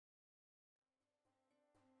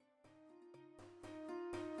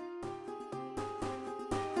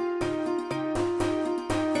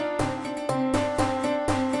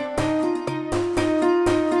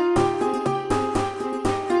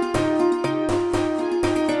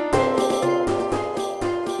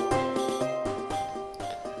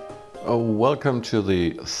Welcome to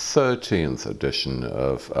the 13th edition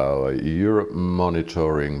of our Europe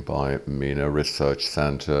Monitoring by MENA Research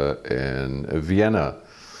Center in Vienna.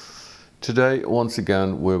 Today, once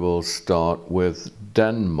again, we will start with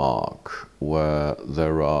Denmark, where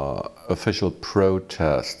there are official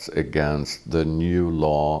protests against the new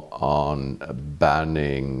law on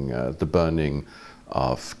banning the burning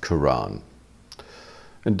of Quran.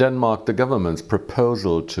 In Denmark, the government's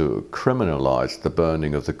proposal to criminalize the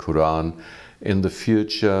burning of the Quran in the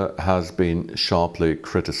future has been sharply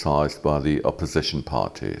criticized by the opposition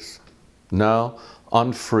parties. Now,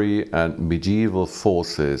 unfree and medieval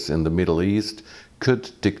forces in the Middle East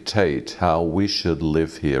could dictate how we should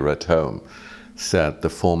live here at home, said the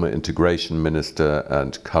former integration minister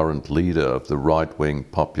and current leader of the right-wing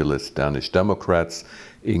populist Danish Democrats,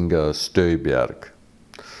 Inger Støjberg.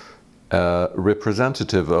 A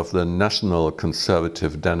representative of the National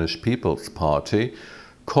Conservative Danish People's Party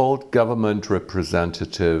called government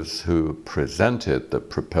representatives who presented the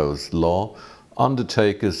proposed law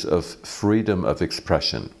undertakers of freedom of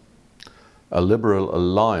expression. A Liberal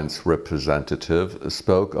Alliance representative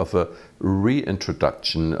spoke of a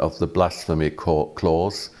reintroduction of the blasphemy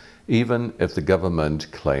clause, even if the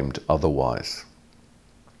government claimed otherwise.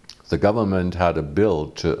 The government had a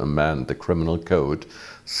bill to amend the criminal code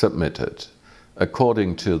submitted.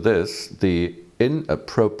 According to this, the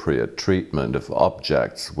inappropriate treatment of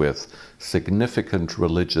objects with significant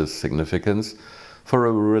religious significance for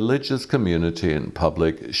a religious community in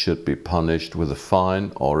public should be punished with a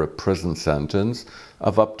fine or a prison sentence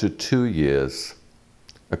of up to 2 years.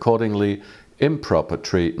 Accordingly, improper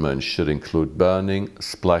treatment should include burning,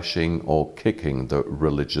 splashing, or kicking the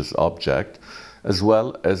religious object, as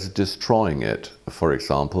well as destroying it, for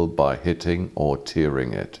example, by hitting or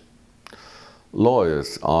tearing it.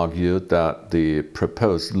 Lawyers argued that the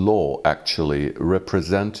proposed law actually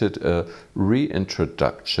represented a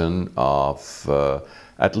reintroduction of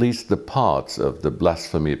at least the parts of the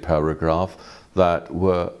blasphemy paragraph that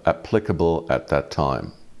were applicable at that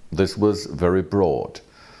time. This was very broad.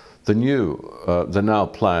 The now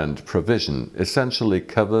planned provision essentially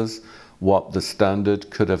covers what the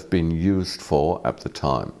standard could have been used for at the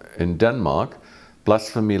time. In Denmark,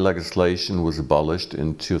 blasphemy legislation was abolished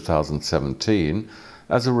in 2017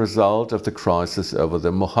 as a result of the crisis over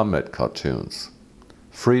the Mohammed cartoons.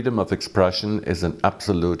 Freedom of expression is an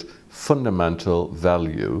absolute fundamental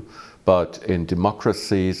value, but in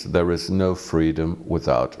democracies there is no freedom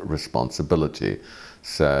without responsibility,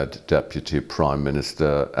 said Deputy Prime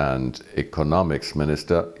Minister and Economics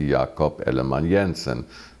Minister Jakob Ellemann-Jensen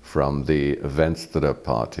from the Venstre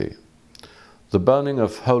Party. The burning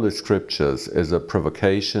of holy scriptures is a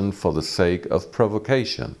provocation for the sake of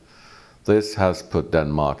provocation. This has put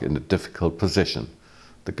Denmark in a difficult position.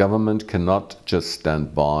 The government cannot just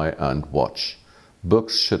stand by and watch.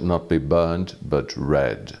 Books should not be burned, but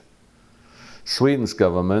read. Sweden's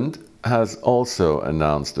government has also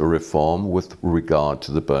announced a reform with regard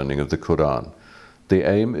to the burning of the Quran. The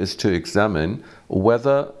aim is to examine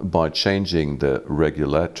whether, by changing the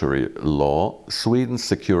regulatory law, Sweden's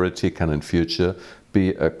security can in future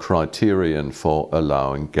be a criterion for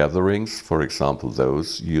allowing gatherings, for example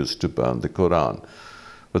those used to burn the Quran.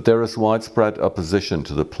 But there is widespread opposition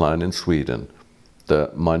to the plan in Sweden.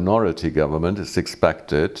 The minority government is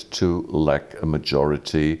expected to lack a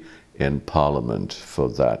majority in parliament for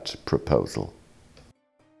that proposal.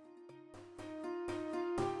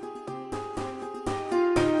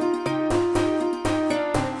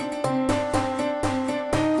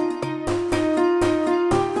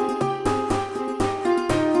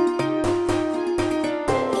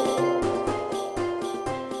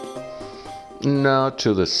 Now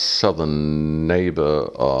to the southern neighbor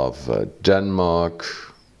of Denmark,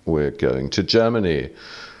 we're going to Germany,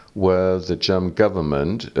 where the German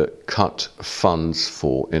government cut funds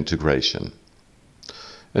for integration.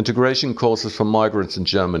 Integration courses for migrants in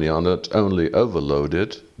Germany are not only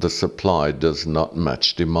overloaded, the supply does not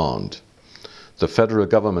match demand. The federal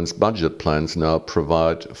government's budget plans now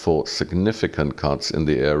provide for significant cuts in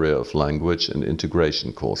the area of language and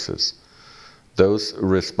integration courses. Those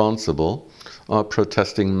responsible are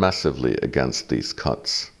protesting massively against these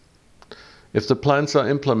cuts. If the plans are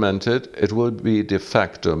implemented, it would be de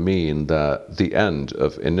facto mean that the end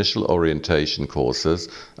of initial orientation courses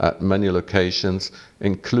at many locations,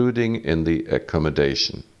 including in the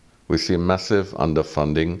accommodation. We see massive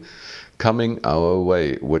underfunding coming our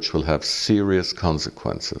way, which will have serious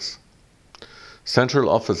consequences. Central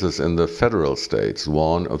offices in the federal states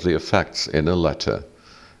warn of the effects in a letter.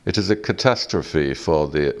 It is a catastrophe for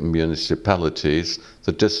the municipalities,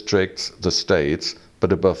 the districts, the states,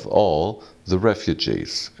 but above all, the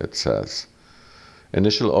refugees, it says.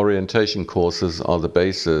 Initial orientation courses are the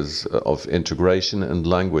basis of integration and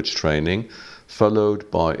language training, followed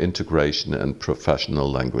by integration and professional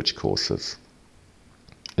language courses.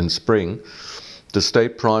 In spring, the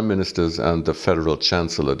state prime ministers and the federal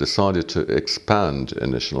chancellor decided to expand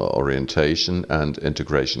initial orientation and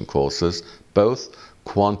integration courses, both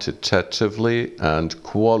quantitatively and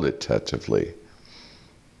qualitatively.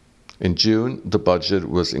 In June, the budget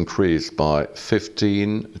was increased by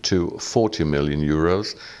 15 to 40 million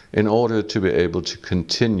euros in order to be able to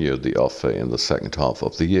continue the offer in the second half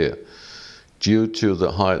of the year. Due to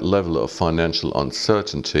the high level of financial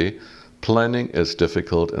uncertainty, planning is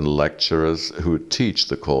difficult and lecturers who teach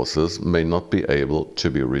the courses may not be able to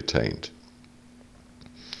be retained.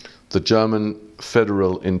 The German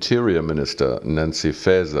Federal Interior Minister, Nancy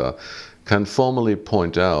Faeser, can formally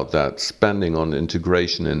point out that spending on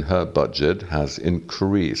integration in her budget has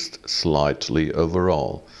increased slightly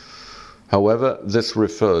overall. However, this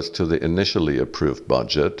refers to the initially approved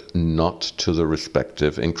budget, not to the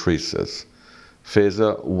respective increases.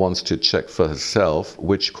 Faeser wants to check for herself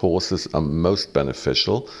which courses are most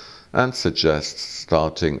beneficial and suggests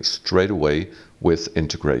starting straight away with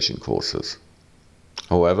integration courses.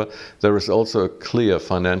 However, there is also a clear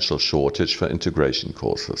financial shortage for integration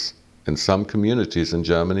courses. In some communities in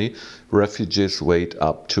Germany, refugees wait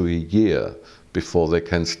up to a year before they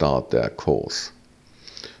can start their course.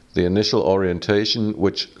 The initial orientation,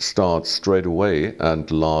 which starts straight away and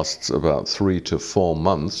lasts about 3 to 4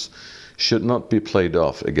 months, should not be played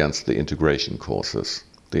off against the integration courses.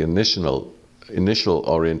 The initial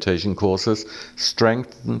orientation courses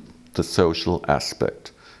strengthen the social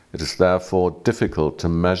aspect. It is therefore difficult to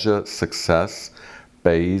measure success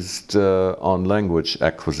based on language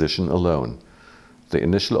acquisition alone. The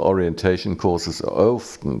initial orientation courses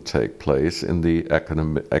often take place in the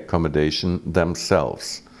accommodation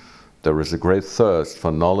themselves. There is a great thirst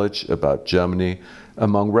for knowledge about Germany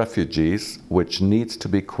among refugees, which needs to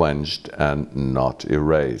be quenched and not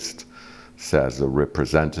erased, says a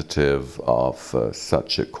representative of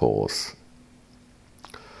such a course.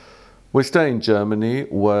 We stay in Germany,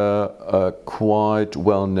 where a quite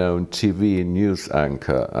well-known TV news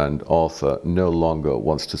anchor and author no longer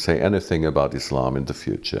wants to say anything about Islam in the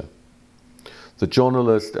future. The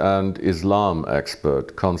journalist and Islam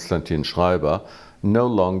expert Konstantin Schreiber no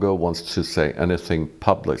longer wants to say anything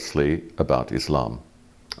publicly about Islam.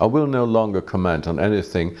 I will no longer comment on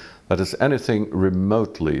anything that has anything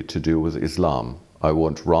remotely to do with Islam. I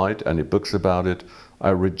won't write any books about it. I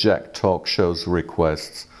reject talk shows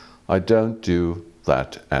requests. I don't do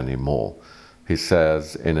that anymore, he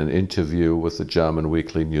says in an interview with the German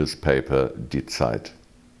weekly newspaper Die Zeit.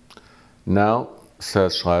 Now,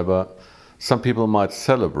 says Schreiber, some people might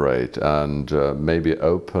celebrate and maybe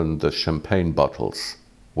open the champagne bottles.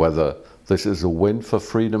 Whether this is a win for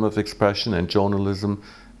freedom of expression and journalism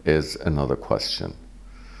is another question.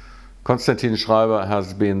 Konstantin Schreiber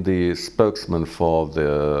has been the spokesman for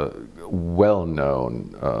the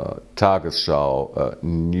well-known Tagesschau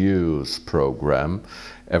news program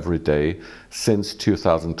every day since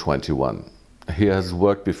 2021. He has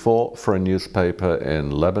worked before for a newspaper in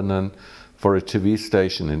Lebanon, for a TV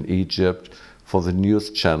station in Egypt, for the news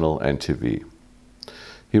channel NTV.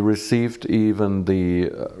 He received even the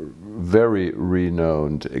very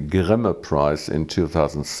renowned Grimme Prize in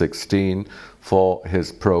 2016 for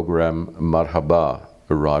his program Marhaba,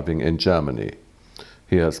 arriving in Germany.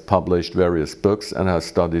 He has published various books and has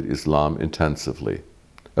studied Islam intensively.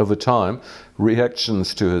 Over time,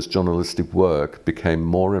 reactions to his journalistic work became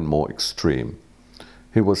more and more extreme.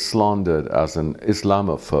 He was slandered as an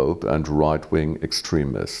Islamophobe and right-wing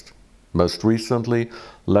extremist. Most recently,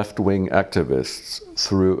 left-wing activists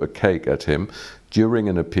threw a cake at him during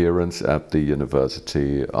an appearance at the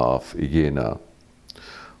University of Jena.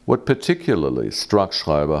 What particularly struck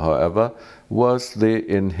Schreiber, however, was the,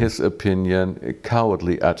 in his opinion,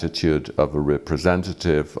 cowardly attitude of a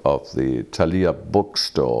representative of the Thalia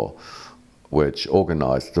bookstore, which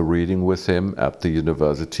organized the reading with him at the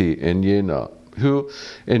university in Jena, who,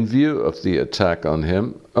 in view of the attack on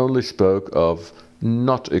him, only spoke of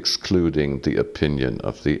not excluding the opinion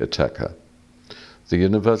of the attacker. The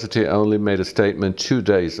university only made a statement 2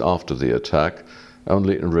 days after the attack,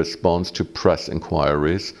 only in response to press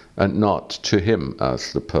inquiries and not to him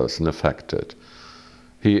as the person affected.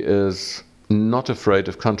 He is not afraid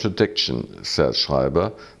of contradiction, says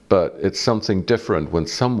Schreiber, but it's something different when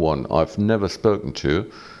someone I've never spoken to,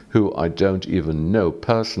 who I don't even know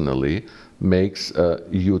personally, makes a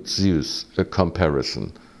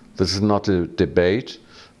comparison. This is not a debate,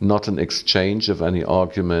 not an exchange of any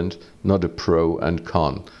argument, not a pro and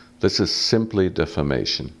con. This is simply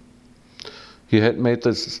defamation. He had made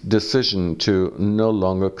this decision to no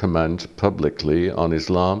longer comment publicly on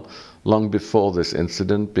Islam long before this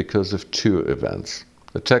incident because of two events.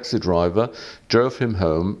 A taxi driver drove him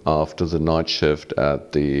home after the night shift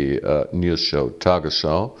at the news show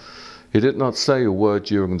Tagesschau. He did not say a word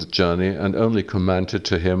during the journey and only commented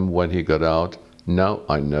to him when he got out, "Now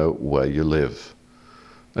I know where you live."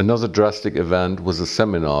 Another drastic event was a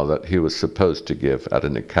seminar that he was supposed to give at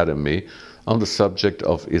an academy on the subject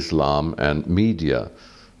of Islam and media,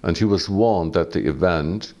 and he was warned that the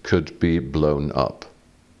event could be blown up.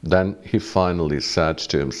 Then he finally said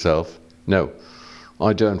to himself, "No,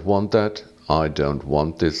 I don't want that. I don't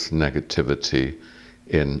want this negativity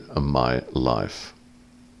in my life."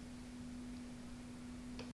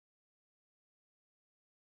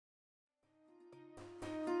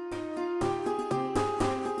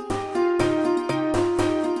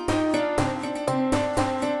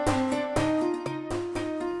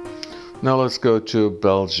 Now let's go to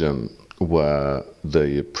Belgium, where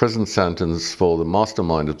the prison sentence for the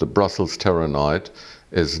mastermind of the Brussels terror night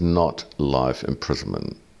is not life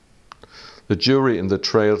imprisonment. The jury in the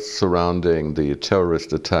trials surrounding the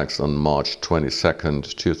terrorist attacks on March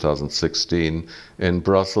 22, 2016 in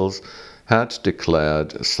Brussels had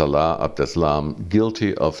declared Salah Abdeslam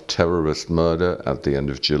guilty of terrorist murder at the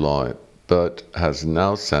end of July, but has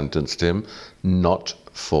now sentenced him not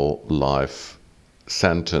for life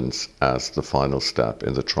sentence as the final step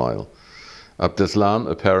in the trial. Abdeslam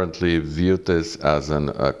apparently viewed this as an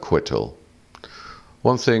acquittal.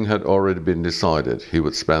 One thing had already been decided: he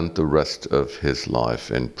would spend the rest of his life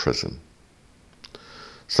in prison.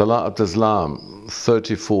 Salah Abdeslam,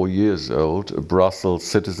 34 years old, a Brussels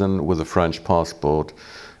citizen with a French passport,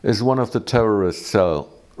 is one of the terrorist cell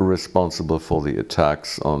responsible for the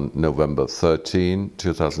attacks on November 13,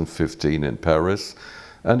 2015 in Paris,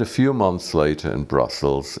 and a few months later in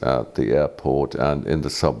Brussels at the airport and in the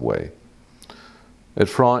subway. It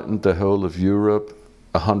frightened the whole of Europe.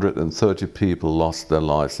 130 people lost their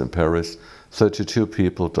lives in Paris, 32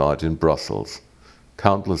 people died in Brussels.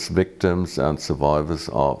 Countless victims and survivors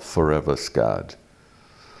are forever scarred.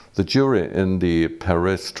 The jury in the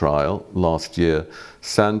Paris trial last year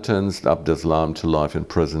sentenced Abdeslam to life in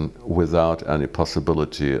prison without any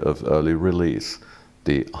possibility of early release,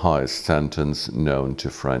 the highest sentence known to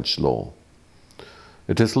French law.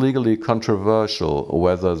 It is legally controversial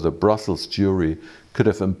whether the Brussels jury could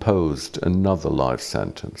have imposed another life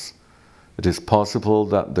sentence. It is possible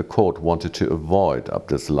that the court wanted to avoid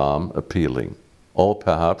Abdeslam appealing, or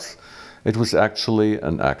perhaps it was actually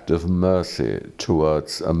an act of mercy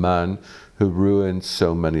towards a man who ruined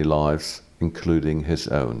so many lives, including his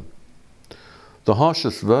own. The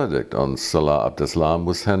harshest verdict on Salah Abdeslam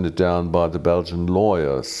was handed down by the Belgian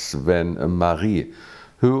lawyer Sven Marie,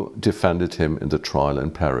 who defended him in the trial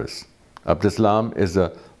in Paris. Abdeslam is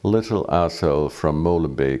a little asshole from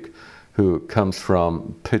Molenbeek who comes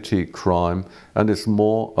from petty crime and is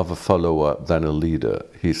more of a follower than a leader,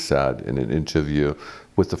 he said in an interview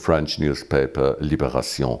with the French newspaper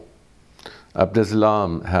Libération.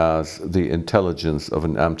 Abdeslam has the intelligence of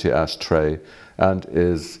an empty ashtray and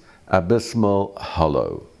is abysmal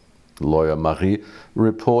hollow. Lawyer Marie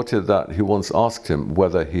reported that he once asked him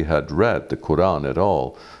whether he had read the Quran at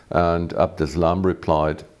all, and Abdeslam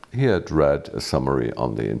replied he had read a summary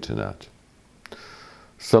on the internet.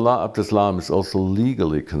 Salah Abdeslam is also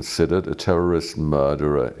legally considered a terrorist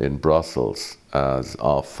murderer in Brussels, as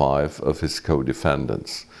are 5 of his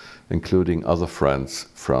co-defendants, including other friends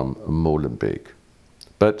from Molenbeek.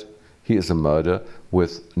 But he is a murderer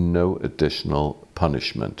with no additional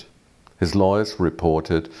punishment. His lawyers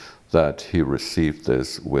reported that he received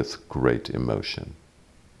this with great emotion.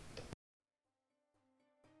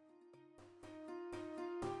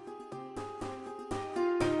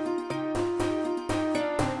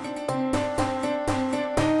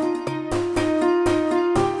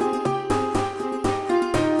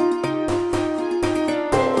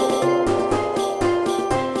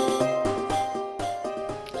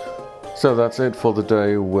 So that's it for the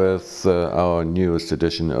day with our newest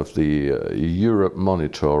edition of the Europe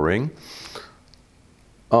Monitoring.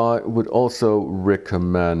 I would also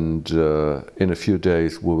recommend in a few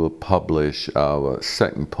days we will publish our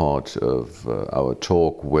second part of our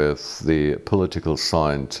talk with the political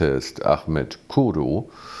scientist Ahmed Kuru,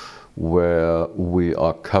 where we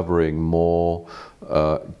are covering more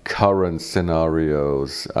current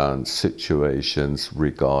scenarios and situations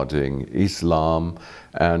regarding Islam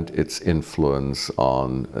and its influence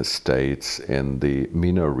on states in the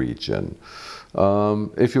MENA region.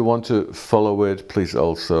 If you want to follow it, please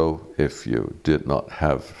also, if you did not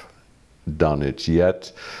have done it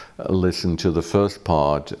yet, listen to the first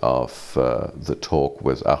part of the talk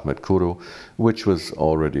with Ahmed Kuru, which was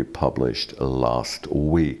already published last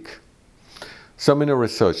week. So MENA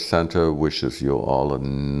Research Center wishes you all a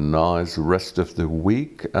nice rest of the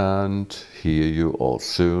week and hear you all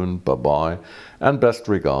soon. Bye-bye and best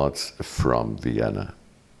regards from Vienna.